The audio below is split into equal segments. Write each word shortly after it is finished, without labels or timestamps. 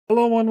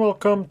Hello and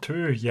welcome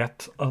to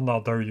yet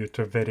another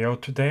YouTube video.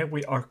 Today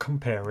we are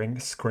comparing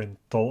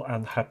Scrintal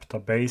and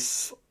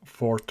heptabase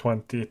for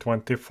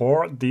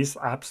 2024. These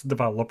apps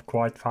develop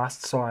quite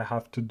fast, so I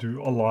have to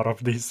do a lot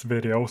of these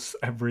videos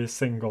every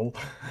single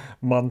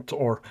month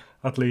or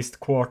at least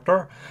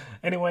quarter.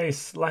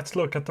 Anyways, let's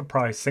look at the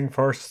pricing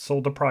first.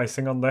 So the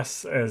pricing on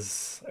this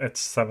is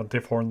it's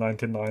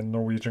 74.99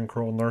 Norwegian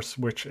kroners,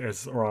 which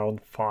is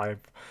around $5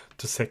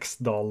 to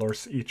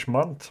 $6 each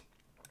month.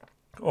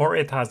 Or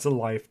it has a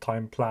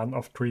lifetime plan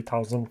of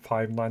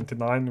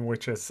 3,599,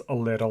 which is a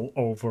little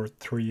over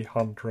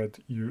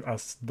 300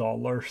 US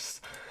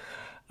dollars.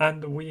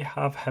 And we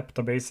have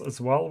heptabase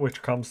as well,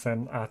 which comes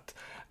in at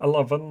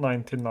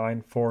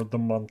 11.99 for the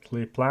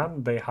monthly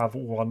plan. They have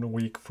 1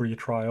 week free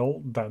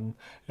trial, then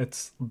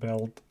it's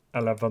billed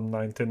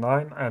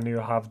 11.99, and you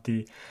have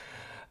the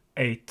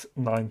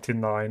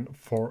 8.99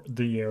 for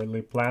the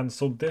yearly plan.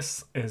 So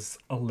this is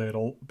a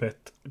little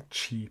bit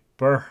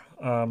cheaper.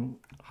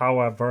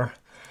 However,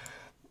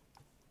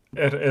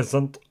 it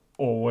isn't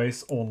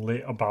always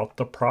only about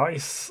the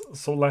price.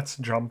 So let's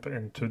jump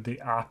into the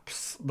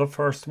apps. The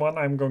first one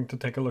I'm going to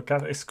take a look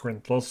at is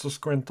Scrintal. So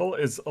Scrintal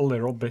is a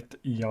little bit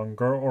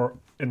younger or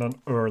in an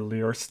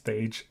earlier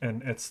stage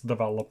in its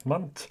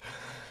development.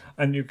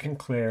 And you can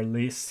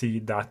clearly see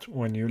that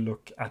when you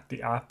look at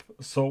the app.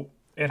 So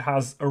it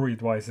has a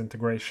readwise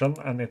integration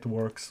and it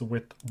works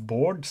with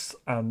boards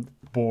and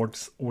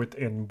boards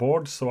within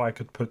boards. So I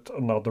could put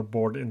another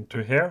board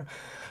into here,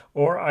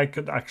 or I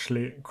could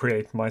actually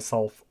create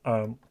myself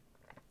a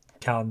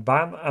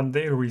Kanban, and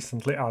they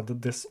recently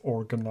added this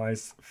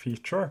organize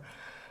feature,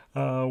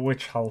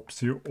 which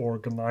helps you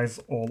organize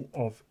all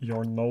of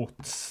your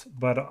notes.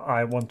 But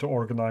I want to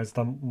organize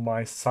them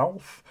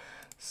myself,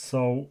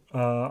 so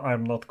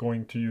I'm not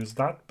going to use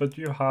that. But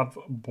you have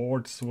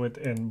boards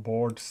within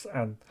boards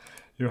and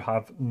you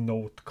have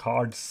note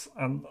cards,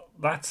 and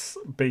that's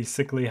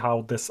basically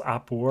how this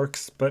app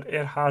works. But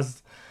it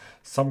has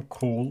some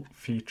cool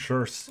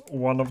features.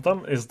 One of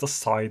them is the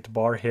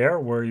sidebar here,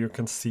 where you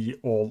can see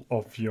all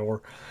of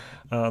your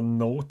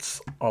notes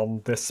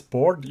on this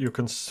board. You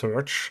can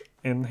search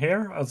in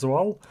here as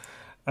well,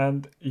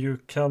 and you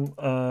can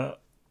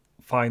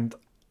find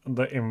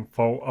the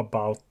info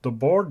about the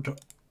board,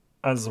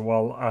 as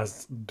well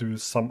as do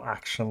some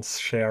actions: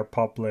 share,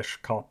 publish,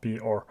 copy,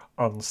 or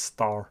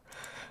unstar.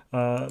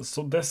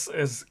 So this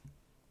is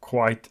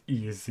quite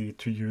easy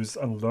to use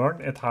and learn.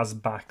 It has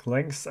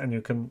backlinks and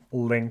you can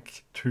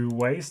link 2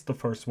 ways. The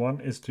first one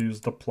is to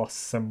use the plus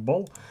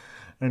symbol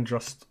and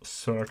just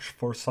search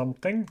for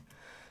something,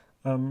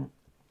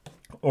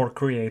 or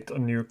create a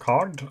new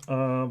card,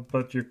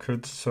 but you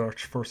could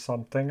search for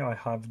something. I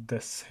have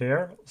this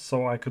here,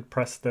 so I could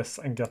press this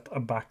and get a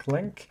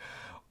backlink,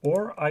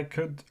 or I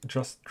could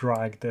just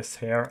drag this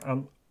here.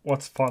 And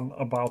what's fun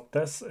about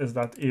this is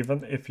that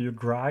even if you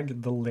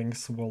drag, the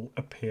links will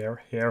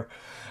appear here.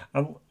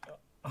 And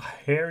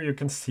here you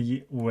can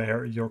see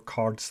where your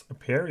cards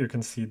appear. You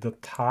can see the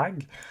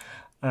tag,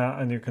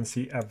 and you can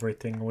see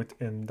everything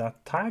within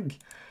that tag.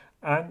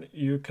 And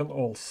you can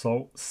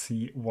also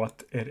see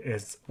what it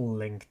is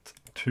linked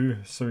to.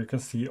 So you can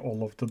see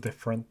all of the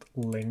different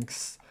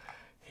links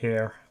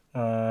here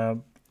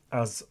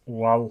as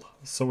well.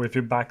 So if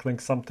you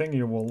backlink something,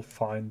 you will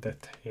find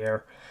it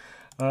here.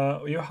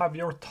 You have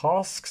your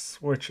tasks,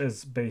 which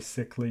is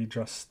basically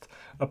just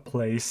a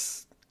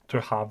place to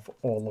have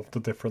all of the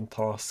different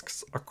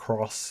tasks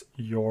across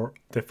your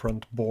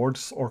different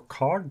boards or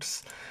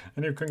cards,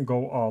 and you can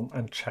go on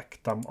and check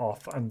them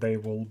off and they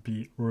will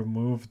be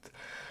removed.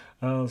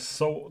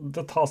 So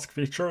the task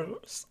feature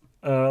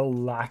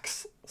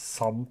lacks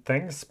some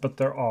things, but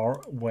there are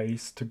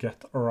ways to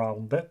get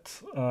around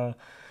it.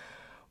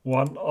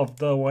 One of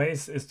the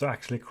ways is to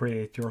actually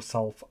create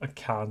yourself a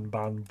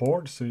Kanban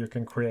board, so you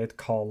can create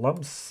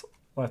columns.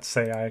 Let's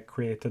say I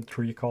created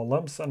 3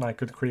 columns, and I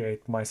could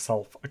create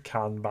myself a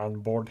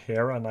Kanban board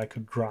here, and I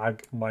could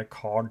drag my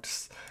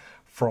cards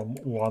from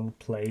one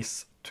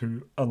place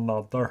to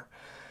another.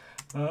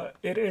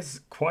 It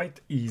is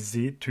quite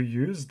easy to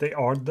use. They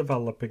are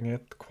developing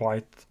it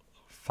quite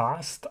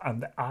fast,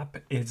 and the app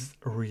is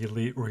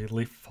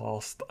really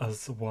fast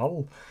as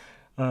well,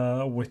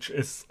 which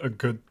is a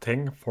good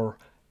thing for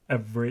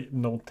every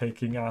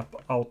note-taking app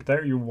out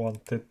there. You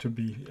want it to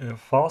be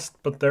fast,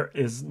 but there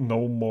is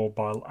no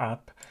mobile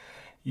app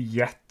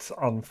yet,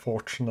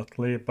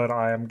 unfortunately, but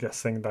I am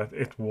guessing that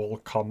it will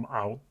come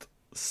out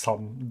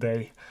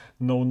someday.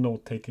 No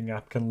note-taking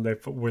app can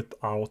live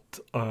without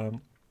a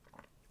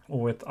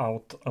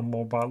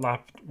mobile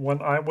app.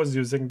 When I was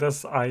using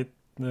this, I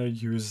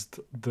used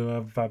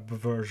the web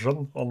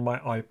version on my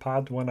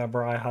iPad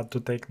whenever I had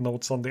to take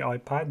notes on the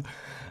iPad,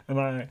 and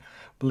I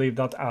believe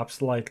that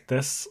apps like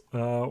this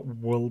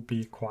will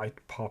be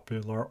quite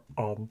popular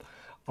on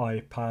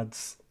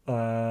iPads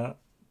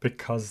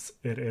because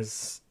it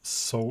is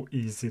so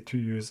easy to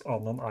use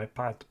on an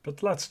iPad.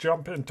 But let's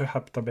jump into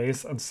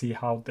heptabase and see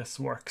how this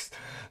works.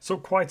 So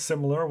quite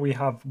similar, we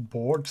have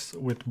boards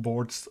with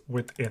boards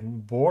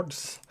within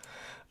boards.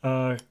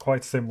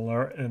 Quite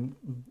similar in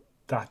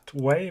that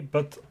way,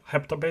 but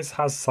heptabase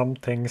has some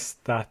things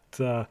that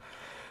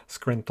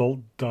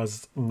Scrintal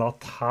does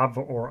not have,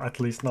 or at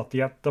least not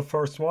yet. The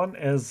first one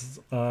is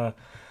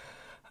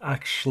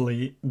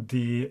actually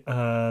the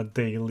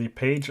daily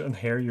page, and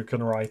here you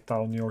can write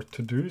down your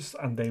to-dos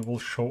and they will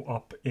show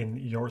up in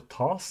your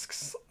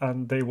tasks,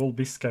 and they will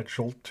be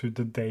scheduled to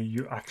the day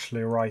you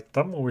actually write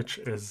them, which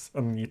is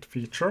a neat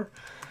feature.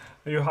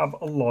 You have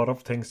a lot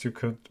of things you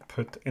could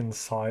put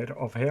inside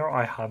of here.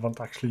 I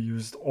haven't actually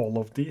used all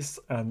of these,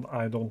 and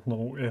I don't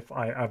know if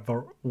I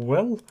ever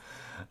will.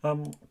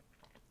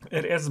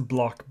 It is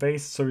block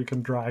based, so you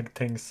can drag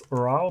things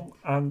around,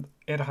 and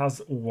it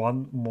has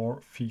one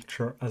more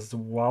feature as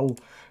well.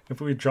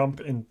 If we jump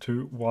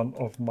into one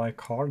of my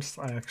cards,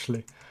 I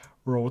actually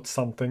wrote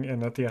something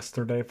in it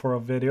yesterday for a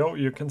video.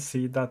 You can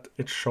see that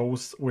it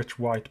shows which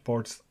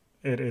whiteboards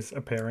it is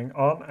appearing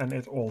on, and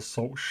it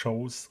also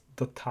shows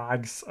the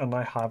tags, and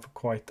I have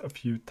quite a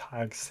few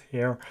tags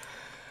here.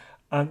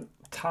 And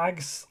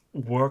tags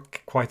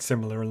work quite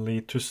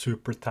similarly to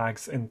super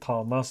tags in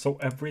Tana. So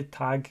every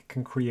tag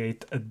can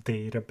create a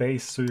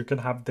database. So you can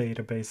have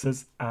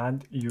databases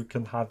and you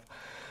can have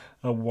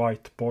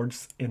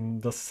whiteboards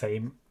in the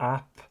same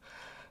app.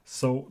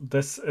 So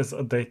this is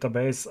a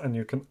database, and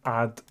you can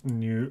add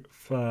new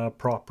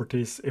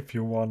properties if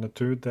you wanted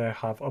to. They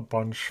have a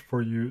bunch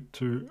for you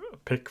to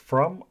pick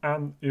from,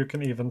 and you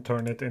can even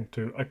turn it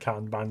into a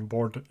Kanban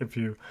board if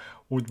you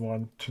would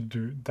want to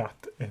do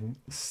that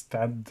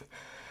instead.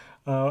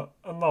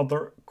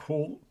 Another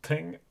cool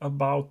thing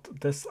about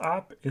this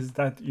app is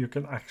that you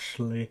can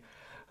actually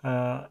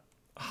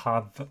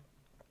have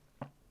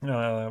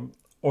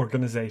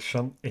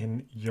organization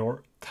in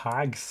your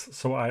tags.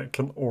 So I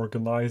can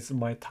organize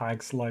my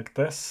tags like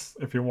this.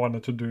 If you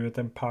wanted to do it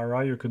in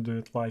para, you could do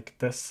it like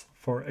this,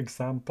 for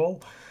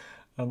example.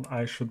 And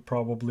I should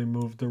probably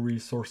move the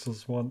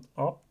resources one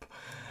up.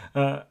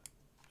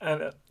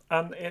 And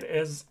it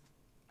is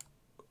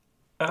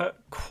a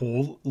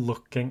cool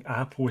looking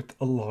app with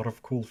a lot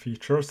of cool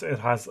features. It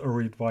has a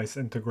Readwise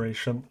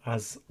integration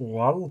as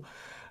well,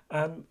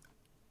 and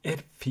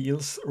it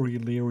feels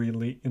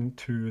really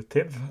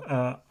intuitive.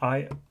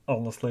 I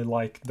honestly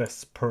like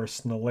this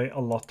personally a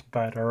lot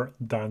better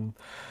than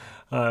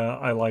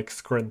I like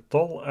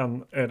Scrintal,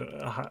 and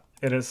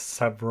it is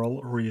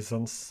several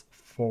reasons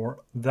for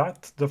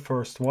that. The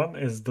first one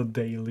is the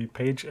daily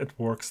page. It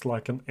works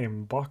like an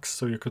inbox,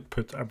 so you could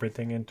put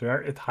everything into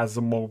there. It has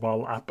a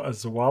mobile app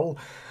as well,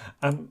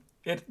 and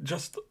it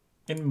just,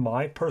 in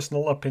my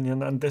personal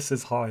opinion, and this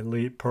is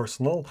highly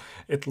personal,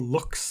 it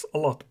looks a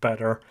lot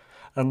better,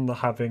 and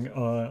having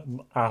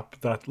an app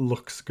that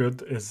looks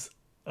good is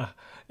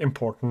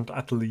important,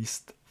 at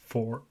least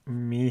for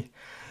me.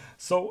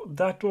 So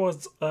that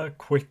was a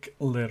quick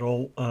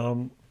little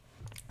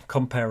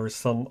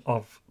comparison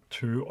of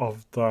two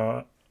of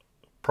the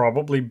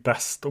probably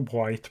best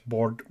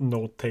whiteboard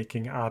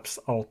note-taking apps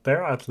out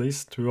there, at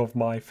least two of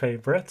my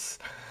favorites.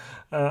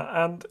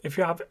 And if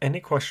you have any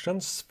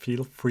questions,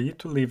 feel free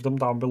to leave them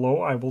down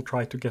below. I will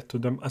try to get to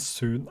them as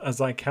soon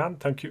as I can.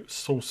 Thank you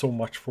so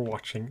much for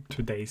watching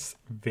today's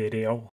video.